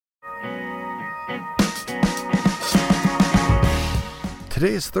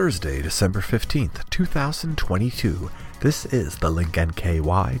Today is Thursday, December 15th, 2022. This is the Link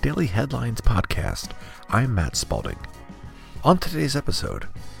NKY Daily Headlines Podcast. I'm Matt Spalding. On today's episode,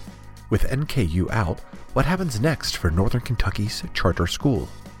 with NKU out, what happens next for Northern Kentucky's charter school?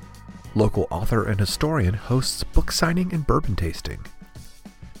 Local author and historian hosts book signing and bourbon tasting.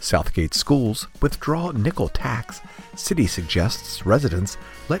 Southgate schools withdraw nickel tax. City suggests residents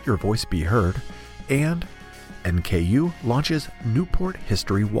let your voice be heard. And NKU launches Newport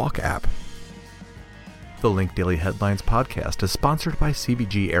History Walk App. The Link Daily Headlines podcast is sponsored by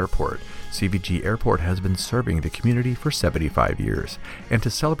CVG Airport. CVG Airport has been serving the community for 75 years, and to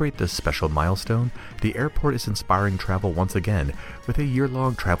celebrate this special milestone, the airport is inspiring travel once again with a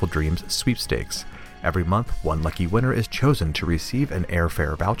year-long Travel Dreams sweepstakes. Every month, one lucky winner is chosen to receive an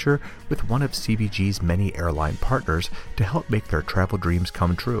airfare voucher with one of CVG's many airline partners to help make their travel dreams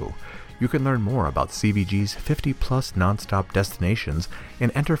come true. You can learn more about CVG's 50-plus nonstop destinations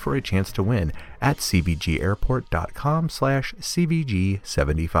and enter for a chance to win at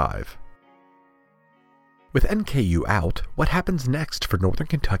cvgairport.com/CVG75. With NKU out, what happens next for Northern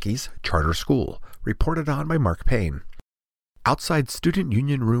Kentucky's charter school? Reported on by Mark Payne. Outside Student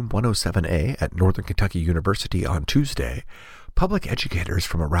Union Room 107A at Northern Kentucky University on Tuesday, public educators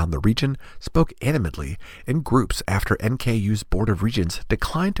from around the region spoke animatedly in groups after NKU's Board of Regents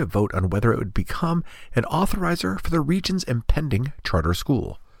declined to vote on whether it would become an authorizer for the region's impending charter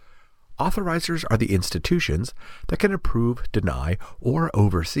school. Authorizers are the institutions that can approve, deny, or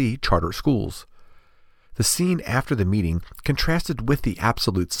oversee charter schools. The scene after the meeting contrasted with the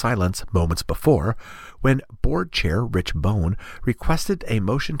absolute silence moments before, when Board Chair Rich Bone requested a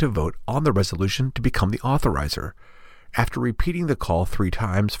motion to vote on the resolution to become the authorizer. After repeating the call 3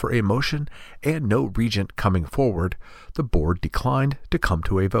 times for a motion and no regent coming forward, the board declined to come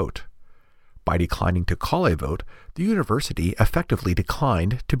to a vote. By declining to call a vote, the university effectively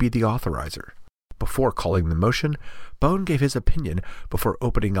declined to be the authorizer. Before calling the motion, Bone gave his opinion before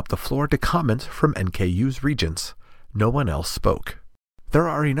opening up the floor to comments from NKU's regents. No one else spoke. There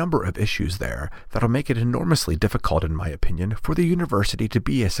are a number of issues there that'll make it enormously difficult, in my opinion, for the university to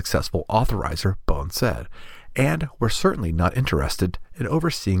be a successful authorizer, Bone said, and we're certainly not interested in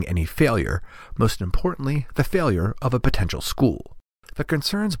overseeing any failure, most importantly, the failure of a potential school. The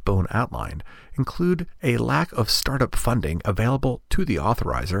concerns Bone outlined include a lack of startup funding available to the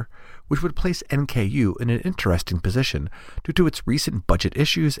authorizer, which would place NKU in an interesting position due to its recent budget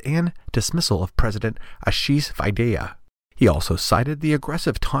issues and dismissal of President Ashish Vaidya. He also cited the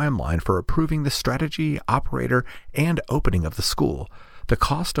aggressive timeline for approving the strategy, operator, and opening of the school, the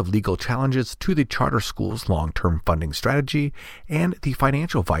cost of legal challenges to the charter school's long-term funding strategy, and the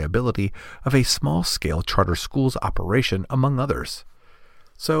financial viability of a small-scale charter school's operation, among others.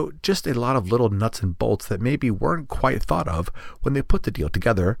 So just a lot of little nuts and bolts that maybe weren't quite thought of when they put the deal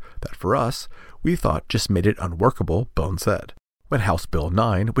together that for us, we thought just made it unworkable, Bone said. When House Bill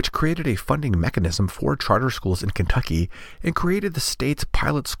 9, which created a funding mechanism for charter schools in Kentucky and created the state's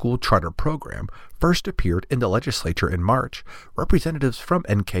pilot school charter program, first appeared in the legislature in March, representatives from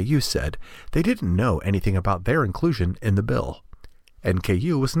NKU said they didn't know anything about their inclusion in the bill.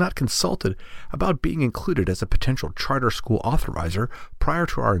 NKU was not consulted about being included as a potential charter school authorizer prior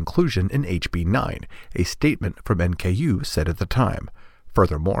to our inclusion in HB 9, a statement from NKU said at the time.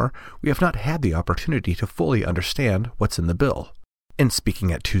 Furthermore, we have not had the opportunity to fully understand what's in the bill. In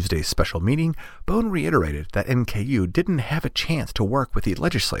speaking at Tuesday's special meeting, Bone reiterated that NKU didn't have a chance to work with the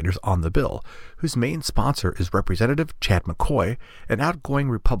legislators on the bill, whose main sponsor is Representative Chad McCoy, an outgoing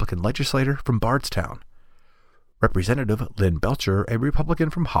Republican legislator from Bardstown. Representative Lynn Belcher, a Republican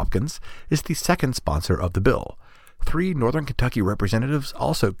from Hopkins, is the second sponsor of the bill. 3 Northern Kentucky representatives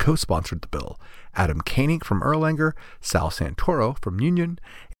also co-sponsored the bill: Adam Koenig from Erlanger, Sal Santoro from Union,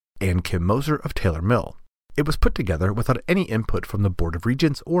 and Kim Moser of Taylor Mill. It was put together without any input from the Board of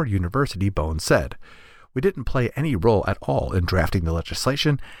Regents or university, Bone said. We didn't play any role at all in drafting the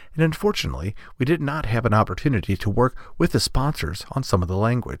legislation, and unfortunately, we did not have an opportunity to work with the sponsors on some of the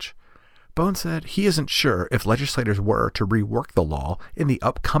language. Bone said he isn't sure if legislators were to rework the law in the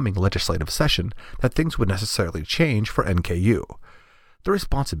upcoming legislative session that things would necessarily change for NKU. The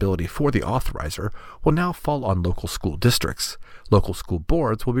responsibility for the authorizer will now fall on local school districts. Local school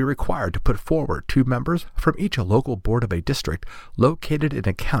boards will be required to put forward 2 members from each local board of a district located in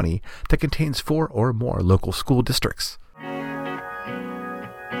a county that contains 4 or more local school districts.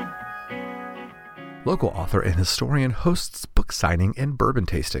 Local author and historian hosts book signing and bourbon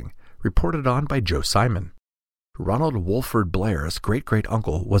tasting. Reported on by Joe Simon. Ronald Wolford Blair's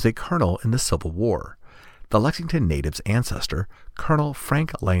great-great-uncle was a colonel in the Civil War. The Lexington native's ancestor, Colonel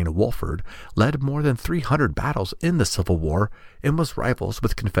Frank Lane Wolford, led more than 300 battles in the Civil War and was rivals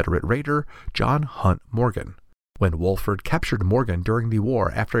with Confederate raider John Hunt Morgan. When Wolford captured Morgan during the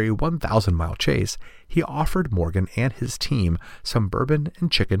war after a 1,000-mile chase, he offered Morgan and his team some bourbon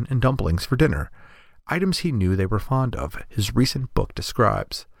and chicken and dumplings for dinner, items he knew they were fond of, his recent book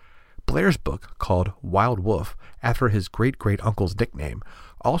describes. Blair's book, called Wild Wolf, after his great-great-uncle's nickname,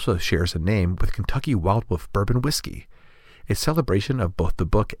 also shares a name with Kentucky Wild Wolf Bourbon Whiskey. A celebration of both the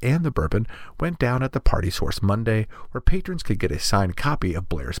book and the bourbon went down at the Party Source Monday, where patrons could get a signed copy of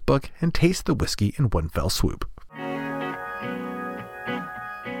Blair's book and taste the whiskey in one fell swoop.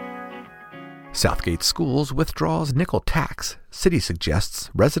 Southgate Schools withdraws nickel tax. City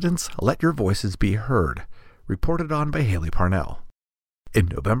suggests residents let your voices be heard. Reported on by Haley Parnell. In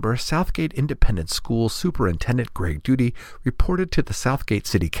November, Southgate Independent School Superintendent Greg Duty reported to the Southgate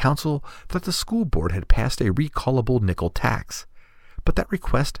City Council that the school board had passed a recallable nickel tax. But that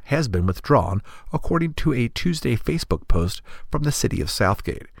request has been withdrawn, according to a Tuesday Facebook post from the city of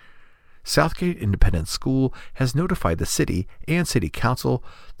Southgate. Southgate Independent School has notified the city and city council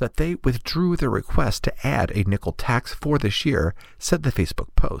that they withdrew their request to add a nickel tax for this year, said the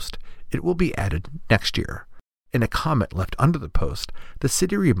Facebook post. It will be added next year. In a comment left under the post, the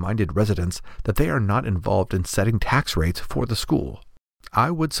city reminded residents that they are not involved in setting tax rates for the school.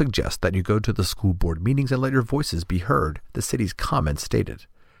 I would suggest that you go to the school board meetings and let your voices be heard, the city's comment stated.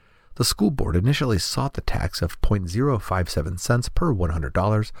 The school board initially sought the tax of 0.057 cents per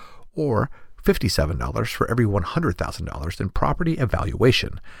 $100, or $57 for every $100,000 in property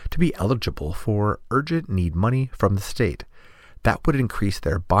evaluation, to be eligible for urgent need money from the state. That would increase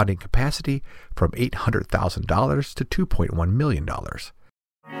their bonding capacity from $800,000 to $2.1 million.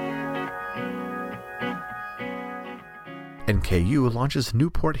 NKU launches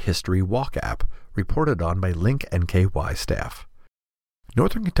Newport History Walk App, reported on by Link NKY staff.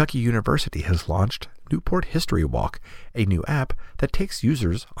 Northern Kentucky University has launched Newport History Walk, a new app that takes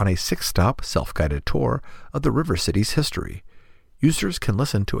users on a 6-stop self-guided tour of the River City's history. Users can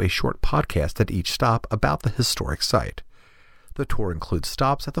listen to a short podcast at each stop about the historic site. The tour includes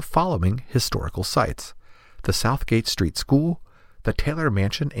stops at the following historical sites: the Southgate Street School, the Taylor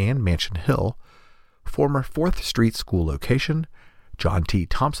Mansion and Mansion Hill, former 4th Street School location, John T.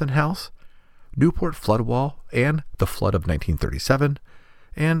 Thompson House, Newport Flood Wall and the Flood of 1937,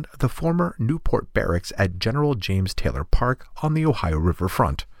 and the former Newport Barracks at General James Taylor Park on the Ohio River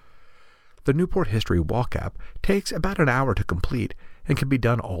front. The Newport History Walk app takes about an hour to complete and can be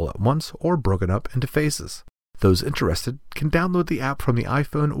done all at once or broken up into phases. Those interested can download the app from the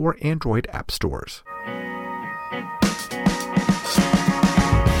iPhone or Android app stores.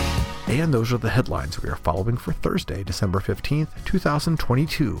 And those are the headlines we are following for Thursday, December 15th,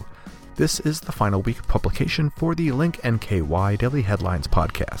 2022. This is the final week publication for the Link NKY Daily Headlines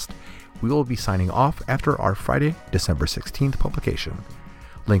podcast. We will be signing off after our Friday, December 16th publication.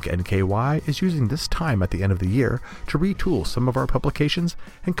 Link NKY is using this time at the end of the year to retool some of our publications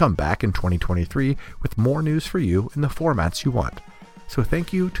and come back in 2023 with more news for you in the formats you want. So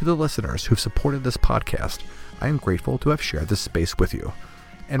thank you to the listeners who've supported this podcast. I am grateful to have shared this space with you.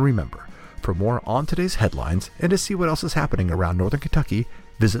 And remember, for more on today's headlines and to see what else is happening around Northern Kentucky,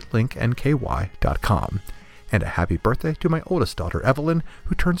 visit linknky.com. And a happy birthday to my oldest daughter, Evelyn,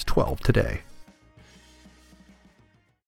 who turns 12 today.